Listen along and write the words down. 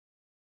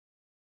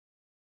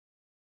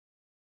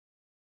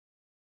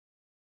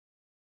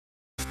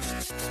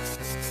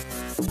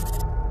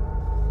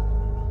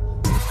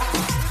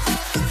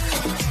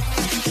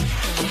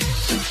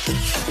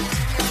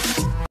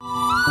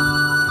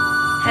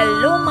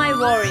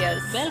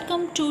warriors,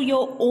 welcome to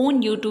your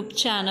own YouTube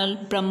channel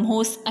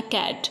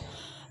BrahmosAcad,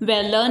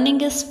 where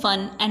learning is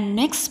fun and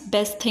next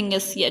best thing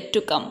is yet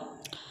to come.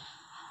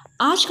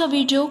 आज का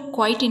video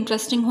quite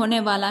interesting होने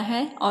वाला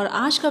है और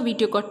आज का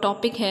वीडियो का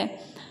टॉपिक है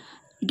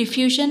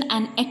डिफ्यूजन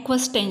एंड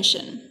एक्वस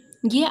टेंशन।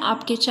 ये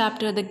आपके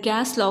चैप्टर द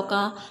गैस लॉ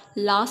का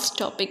लास्ट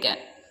टॉपिक है।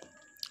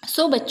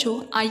 सो बच्चों,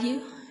 आइए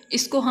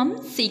इसको हम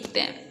सीखते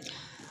हैं।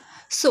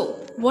 So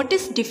what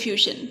is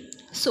diffusion?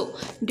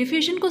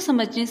 Diffusion को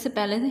समझने से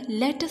पहले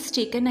let us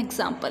take an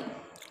example.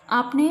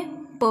 आपने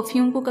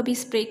परफ्यूम को कभी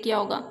स्प्रे किया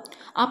होगा।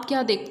 आप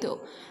क्या देखते हो,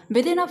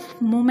 with in a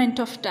moment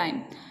of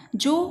time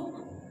जो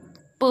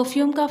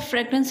परफ्यूम का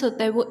फ्रेगरेंस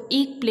होता है वो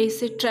एक प्लेस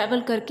से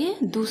ट्रैवल करके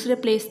दूसरे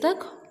प्लेस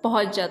तक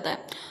पहुंच जाता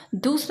है।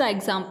 दूसरा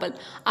एग्जांपल,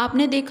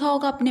 आपने देखा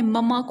होगा अपने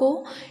मम्मा को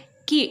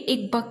कि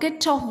एक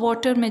बकेट ऑफ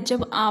वाटर में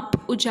जब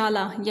आप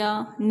उजाला या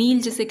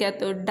नील जिसे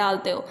कहते हो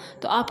डालते हो,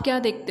 तो आप क्या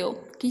देखते हो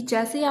कि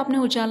जैसे ही आपने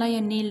उजाला या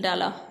नील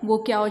डाला वो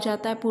क्या हो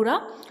जाता है,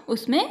 पूरा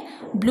उसमें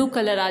ब्लू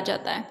कलर आ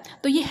जाता है।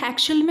 तो ये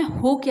एक्चुअल में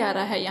हो क्या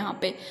रहा है यहाँ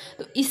पे?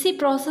 तो इसी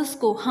प्रोसेस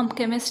को हम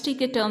केमिस्ट्री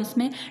के टर्म्स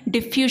में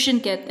डिफ्यूजन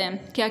कहते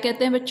हैं। क्या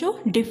कहते हैं बच्चों?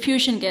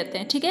 डिफ्यूजन कहते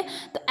हैं। ठीक है,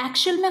 तो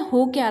एक्चुअल में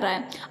हो क्या रहा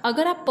है?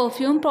 अगर आप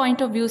परफ्यूम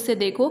पॉइंट ऑफ व्यू से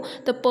देखो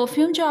तो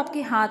परफ्यूम जो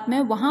आपके हाथ में,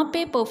 वहाँ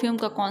पे परफ्यूम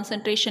का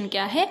कॉन्सेंट्रेशन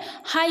क्या है,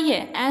 हाई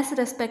है एज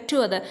रेस्पेक्ट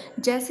टू अदर।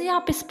 जैसे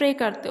आप स्प्रे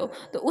करते हो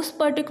तो उस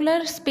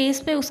पर्टिकुलर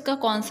स्पेस पे उसका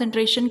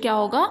कॉन्सेंट्रेशन क्या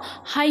होगा,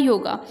 हाई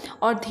होगा,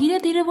 और धीरे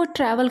धीरे वो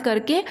ट्रैवल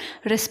करके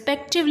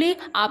रिस्पेक्टिवली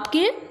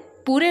आपके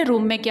पूरे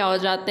रूम में क्या हो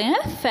जाते हैं,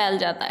 फैल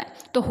जाता है।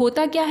 तो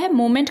होता क्या है,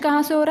 मूवमेंट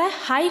कहाँ से हो रहा है,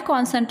 हाई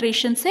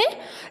कॉन्सेंट्रेशन से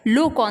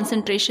लो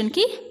कॉन्सेंट्रेशन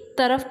की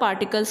तरफ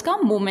पार्टिकल्स का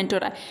मूवमेंट हो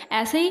रहा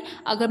है। ऐसे ही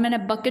अगर मैंने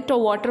बकेट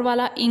और वाटर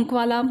वाला, इंक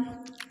वाला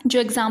जो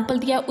एग्जाम्पल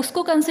दिया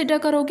उसको कंसिडर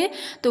करोगे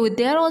तो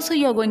there also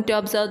you are going to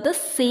observe the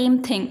same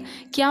thing.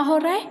 क्या हो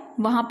रहा है,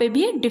 वहाँ पे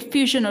भी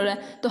डिफ्यूजन हो रहा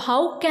है। तो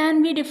how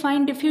can we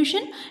define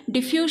diffusion?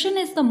 Diffusion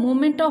is the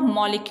movement of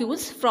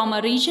molecules from a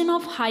reason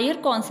of higher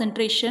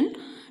concentration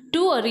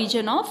to a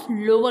region of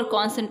lower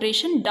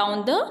concentration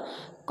down the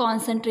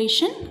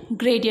concentration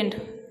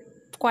gradient.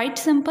 Quite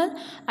simple.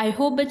 I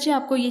hope बच्चे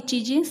आपको ये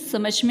चीज़ें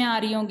समझ में आ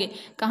रही होंगी।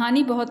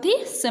 कहानी बहुत ही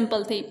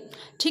सिंपल थी।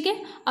 ठीक है,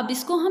 अब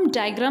इसको हम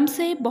डायग्राम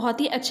से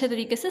बहुत ही अच्छे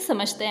तरीके से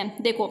समझते हैं।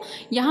 देखो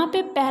यहाँ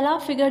पे पहला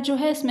फिगर जो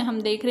है इसमें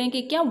हम देख रहे हैं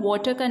कि क्या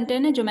वाटर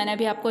कंटेंट है, जो मैंने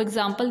अभी आपको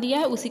एग्जांपल दिया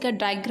है उसी का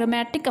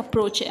डायग्रामेटिक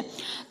अप्रोच है।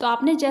 तो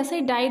आपने जैसे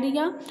ही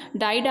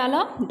डाई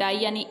डाला, डाई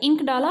यानी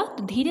इंक डाला,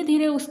 तो धीरे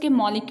धीरे उसके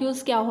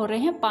मॉलिक्यूल्स क्या हो रहे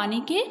हैं,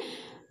 पानी के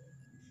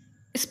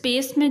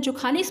स्पेस में जो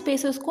खाली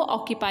स्पेस है उसको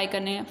ऑक्यूपाई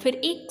करने हैं। फिर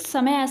एक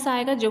समय ऐसा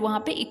आएगा जो वहाँ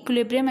पे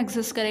इक्विलिब्रियम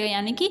एग्जिस्ट करेगा,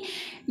 यानी कि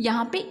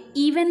यहाँ पे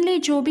इवनली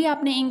जो भी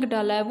आपने इंक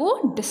डाला है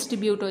वो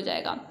डिस्ट्रीब्यूट हो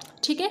जाएगा।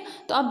 ठीक है,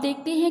 तो अब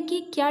देखते हैं कि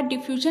क्या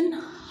डिफ्यूजन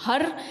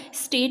हर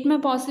स्टेट में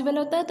पॉसिबल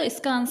होता है। तो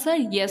इसका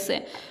आंसर यस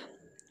है।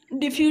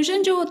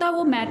 डिफ्यूजन जो होता है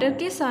वो मैटर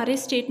के सारे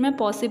स्टेट में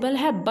पॉसिबल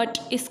है, बट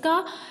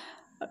इसका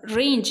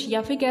रेंज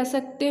या फिर कह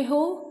सकते हो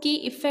कि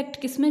इफ़ेक्ट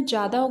किस में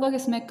ज़्यादा होगा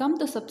किस में कम।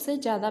 तो सबसे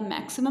ज़्यादा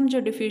मैक्सिमम जो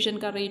डिफ्यूजन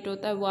का रेट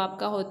होता है वो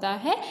आपका होता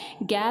है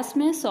गैस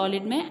में,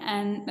 सॉलिड में,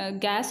 एंड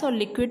गैस और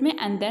लिक्विड में,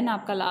 एंड देन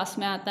आपका लास्ट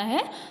में आता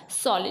है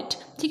सॉलिड।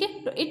 ठीक है,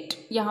 तो इट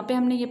यहाँ पे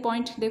हमने ये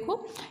पॉइंट देखो,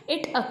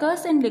 it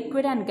occurs in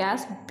liquid and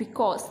gas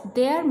because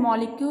there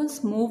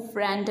molecules move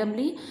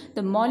randomly.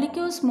 The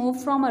molecules move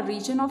from a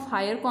reason of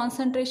higher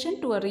concentration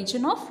to a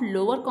reason of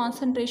lower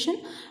concentration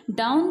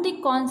down the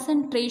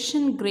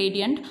concentration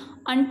gradient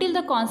until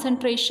the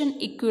concentration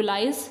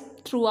equalize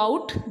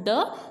throughout the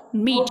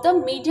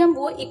medium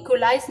वो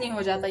equalise नहीं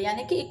हो जाता,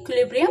 यानी कि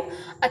equilibrium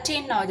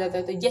attain ना हो जाता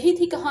है। तो यही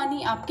थी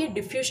कहानी आपके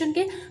डिफ्यूजन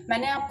के।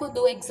 मैंने आपको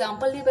 2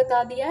 एग्जाम्पल भी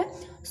बता दिया है।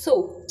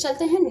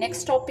 चलते हैं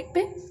नेक्स्ट टॉपिक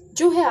पे,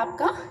 जो है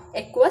आपका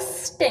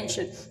एक्वस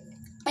टेंशन।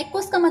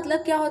 एक्वस का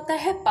मतलब क्या होता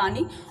है,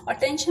 पानी, और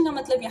टेंशन का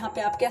मतलब यहाँ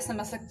पे आप क्या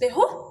समझ सकते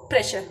हो,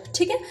 प्रेशर।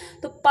 ठीक है,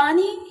 तो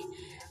पानी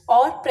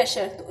और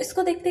प्रेशर, तो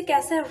इसको देखते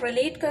कैसे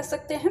रिलेट कर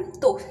सकते हैं।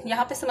 तो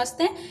यहाँ पे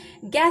समझते हैं,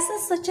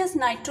 gases such as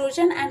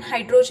nitrogen and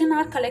hydrogen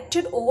are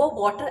collected over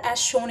water as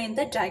shown in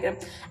the diagram.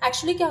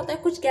 Actually क्या होता है,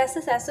 कुछ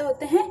गैसेस ऐसे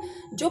होते हैं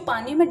जो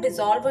पानी में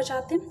डिजॉल्व हो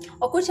जाते हैं,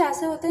 और कुछ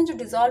ऐसे होते हैं जो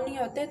डिजॉल्व नहीं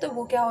होते। तो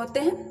वो क्या होते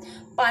हैं,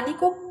 पानी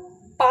को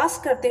पास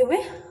करते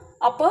हुए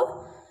अपर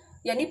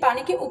यानी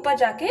पानी के ऊपर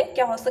जाके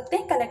क्या हो सकते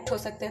हैं, कलेक्ट हो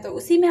सकते हैं। तो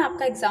उसी में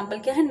आपका एग्जाम्पल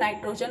क्या है,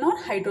 नाइट्रोजन और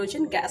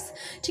हाइड्रोजन गैस।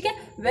 ठीक है,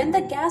 when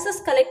the gas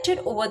is collected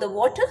over the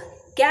water,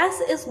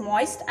 gas is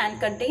moist and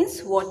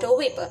contains water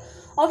vapour.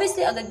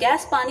 Obviously अगर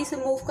गैस पानी से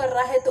मूव कर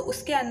रहा है तो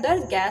उसके अंदर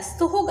गैस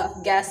तो होगा,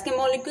 गैस के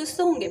मॉलिक्यूल्स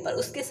तो होंगे, पर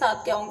उसके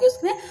साथ क्या होंगे,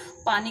 उसमें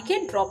पानी के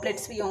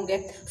ड्रॉपलेट्स भी होंगे।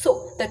 So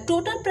the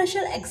total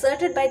pressure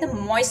exerted by the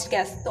moist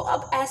gas. तो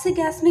अब ऐसे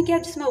गैस में क्या,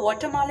 जिसमें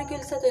वाटर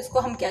मॉलिक्यूल्स है, तो इसको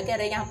हम क्या कह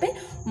रहे हैं यहाँ पे,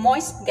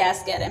 मॉइस्ट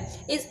गैस कह रहे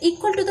हैं, is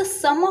equal to the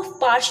some of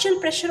partial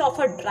pressure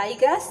of a dry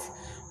gas,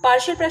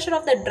 partial pressure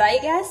of the dry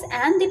gas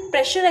and the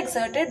pressure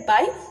exerted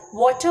by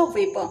water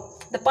vapor.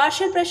 The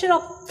partial pressure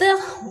of the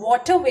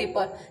water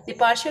vapor, the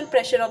partial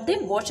pressure of the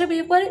water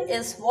vapor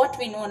is what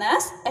we known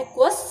as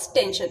aqueous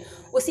tension.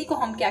 उसी को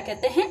हम क्या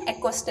कहते हैं,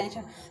 aqueous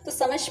tension. तो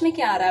समझ में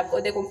क्या आ रहा है आपको?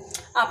 देखो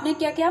आपने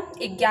क्या किया,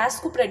 एक गैस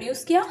को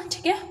प्रोड्यूस किया,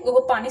 ठीक है, वो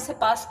पानी से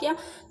पास किया,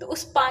 तो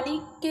उस पानी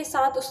के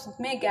साथ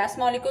उसमें गैस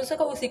मॉलिक्यूल्स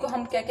होगा, उसी को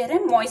हम क्या कह रहे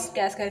हैं, मॉइस्ट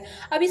गैस कह रहे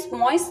हैं. अब इस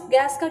मॉइस्ट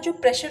गैस का जो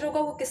प्रेशर होगा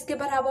वो किसके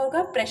बराबर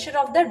होगा, pressure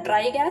of the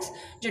dry gas.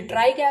 जो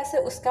ड्राई गैस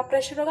है उसका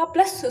प्रेशर होगा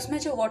प्लस उसमें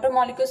जो वाटर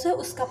मॉलिक्यूल्स है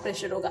उसका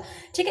प्रेशर होगा.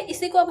 ठीक है,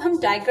 इसी को अब हम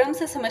डायग्राम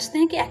से समझते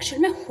हैं कि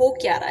एक्चुअल में हो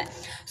क्या रहा है.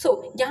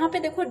 सो यहाँ पे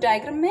देखो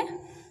डायग्राम में,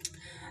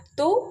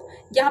 तो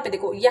यहाँ पे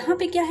देखो, यहाँ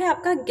पे क्या है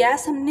आपका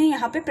गैस हमने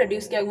यहाँ पे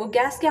प्रोड्यूस किया. वो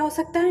गैस क्या हो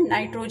सकता है,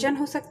 नाइट्रोजन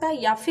हो सकता है,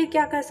 या फिर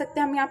क्या कर सकते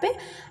हैं हम यहाँ पे,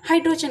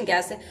 हाइड्रोजन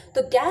गैस है.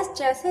 तो गैस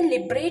जैसे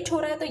लिबरेट हो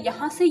रहा है तो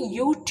यहाँ से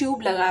यू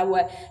ट्यूब लगा हुआ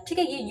है. ठीक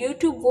है, ये यू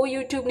ट्यूब वो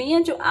यू ट्यूब नहीं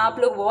है जो आप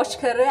लोग वॉच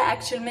कर रहे हैं.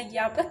 एक्चुअल में ये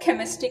आपका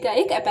केमिस्ट्री का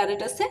एक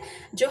अपैरेटस है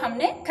जो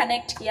हमने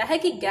कनेक्ट किया है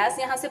कि गैस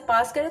यहाँ से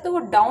पास करे तो वो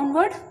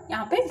डाउनवर्ड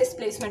यहाँ पे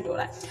डिस्प्लेसमेंट हो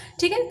रहा है.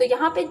 ठीक है, तो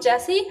यहाँ पे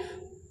जैसे ही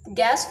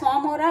गैस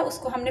फॉर्म हो रहा है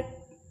उसको हमने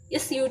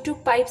इस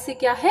यूट्यूब पाइप से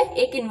क्या है,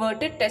 एक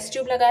इन्वर्टेड टेस्ट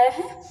ट्यूब लगाया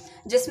है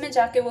जिसमें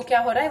जाके वो क्या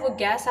हो रहा है, वो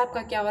गैस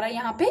आपका क्या हो रहा है,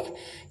 यहाँ पे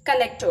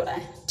कलेक्ट हो रहा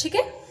है. ठीक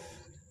है,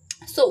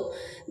 सो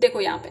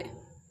देखो यहाँ पे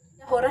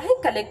हो रहा है,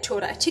 कलेक्ट हो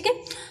रहा है. ठीक है,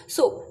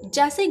 सो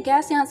जैसे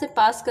गैस यहाँ से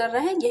पास कर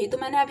रहा है, यही तो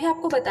मैंने अभी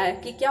आपको बताया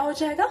कि क्या हो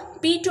जाएगा,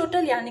 पी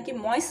टोटल यानी कि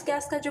मॉइस्ट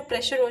गैस का जो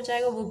प्रेशर हो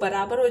जाएगा वो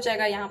बराबर हो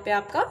जाएगा यहाँ पे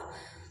आपका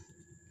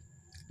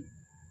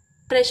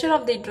pressure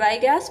of the dry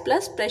gas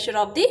plus pressure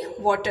of the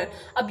water.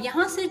 अब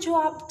यहाँ से जो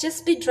आप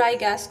जिस भी ड्राई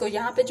गैस को,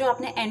 यहाँ पे जो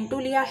आपने N2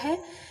 लिया है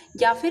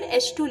या फिर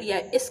H2 लिया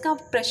है, इसका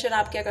प्रेशर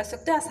आप क्या कर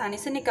सकते हो, आसानी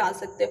से निकाल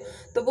सकते हो.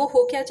 तो वो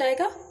हो क्या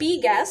जाएगा, P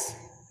गैस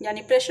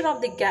यानी pressure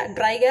of the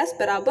dry gas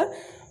बराबर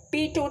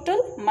P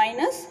total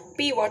minus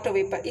P water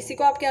vapour. इसी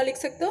को आप क्या लिख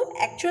सकते हो,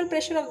 actual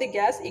pressure of the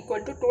gas equal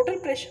to total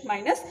pressure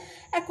minus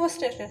aqueous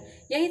pressure.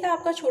 यही था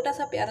आपका छोटा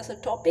सा प्यारा सा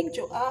टॉपिक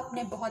जो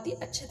आपने बहुत ही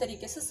अच्छे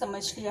तरीके से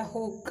समझ लिया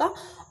होगा,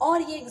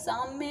 और ये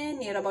एग्जाम में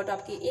नियर अबाउट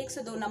आपके 1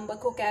 से 2 नंबर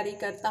को कैरी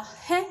करता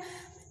है.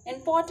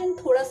 इम्पॉर्टेंट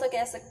थोड़ा सा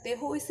कह सकते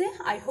हो इसे.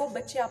 आई होप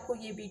बच्चे आपको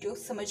ये वीडियो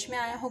समझ में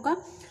आया होगा,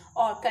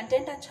 और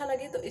कंटेंट अच्छा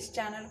लगे तो इस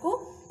चैनल को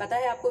पता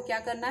है आपको क्या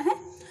करना है.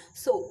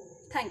 So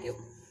thank you.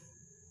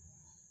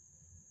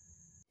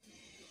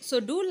 So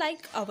do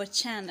like our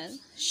channel,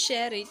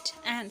 share it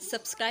and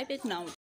subscribe it now.